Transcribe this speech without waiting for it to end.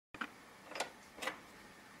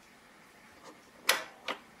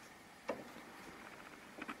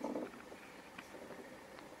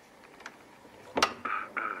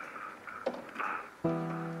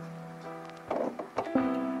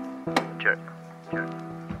Check.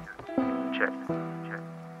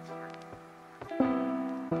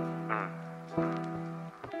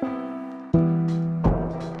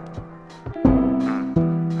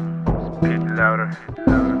 Speak louder,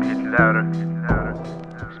 speak louder,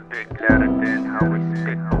 speak louder than how we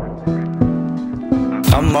speak.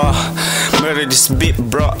 I'ma murder this beat,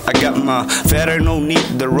 bro. I got my Ferrer, no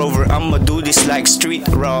need the Rover. I'ma do this like street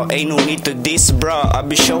raw. Ain't no need to diss, bro. I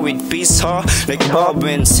be showing peace, huh? Like Bob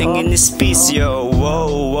when singing this piece, yo.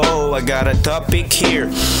 Whoa, I got a topic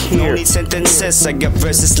here. No need sentences, I got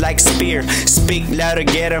verses like spear. Speak louder,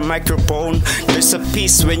 get a microphone. There's a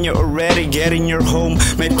piece when you're already getting your home.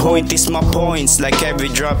 My point is my points, like every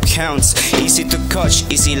drop counts. Easy to catch,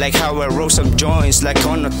 easy like how I roll some joints. Like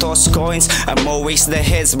on a toss coins, I'm always the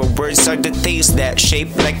heads, but words are the taste that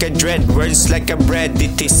shape like a dread. Words like a bread,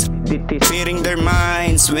 it is feeding their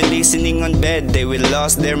minds. When listening on bed, they will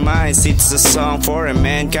lost their minds. It's a song for a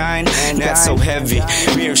mankind, not so heavy.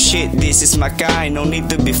 Real shit, this is my kind. No need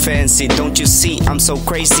to be fancy. Don't you see, I'm so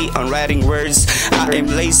crazy on writing words. I am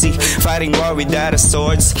lazy, fighting war without a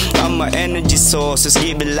swords. I'm my energy source, just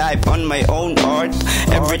giving life on my own art.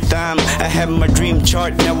 Every time I have my dream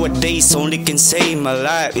chart, nowadays only can say my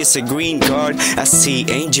life is a green card. I see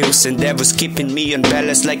angels and devils keeping me on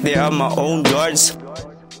balance like they are my own guards.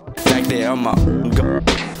 Like they are my own guard.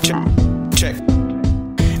 Check.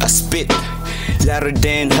 I spit louder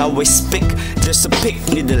than how I speak. There's a pick,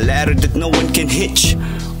 need a ladder that no one can hitch.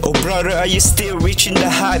 Oh brother, are you still reaching the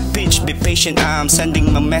high pitch? Be patient, I'm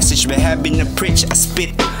sending my message by having a preach. I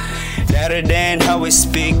spit louder than how I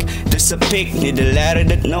speak. There's a pick, need a ladder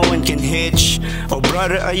that no one can hitch. Oh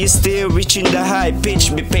brother, are you still reaching the high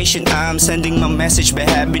pitch? Be patient, I'm sending my message by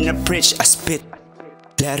having a preach. I spit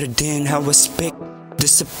louder than how I speak.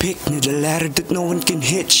 There's a pick, need a ladder that no one can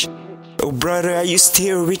hitch. Oh brother, are you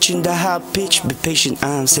still reaching the high pitch? Be patient,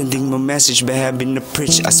 I'm sending my message by having a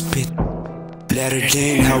preach. I spit louder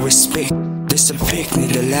than how I speak. There's a pick,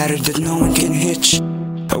 need a ladder that no one can hitch.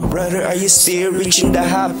 Oh brother, are you still reaching the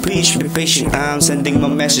high pitch? Be patient, I'm sending my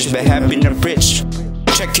message by having a preach.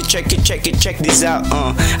 Check this out,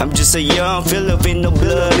 I'm just a young Filipino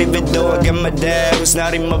blood. Even though I got my dad who's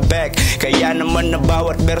not in my back. Kaya naman na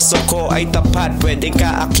bawat verso ko ay tapat. Pwede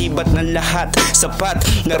ka akibat ng lahat. Sapat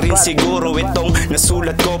na rin siguro itong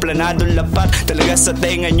nasulat ko. Planado lapat talaga sa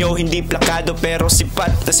tenga nyo. Hindi plakado pero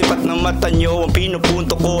sipat na sipat ng mata nyo. Ang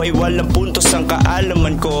pinupunto ko ay walang puntos ang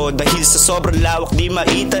kaalaman ko. Dahil sa sobrang lawak di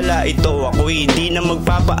maitala ito. Ako hindi na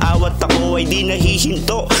magpapaawat, ako ay di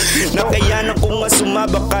nahihinto. Nakayanan ko nga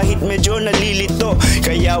sumabak kahit medyo nalilito.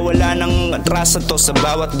 Kaya wala nang atraso to. Sa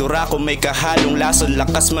bawat dura ko may kahalong lason.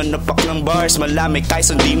 Lakas manapak ng bars, malamig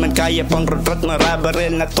Tyson. Di man kaya pang rotrat,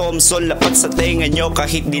 marabarel na Thompson. Lapat sa tenga nyo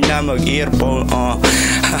kahit di na mag-earphone.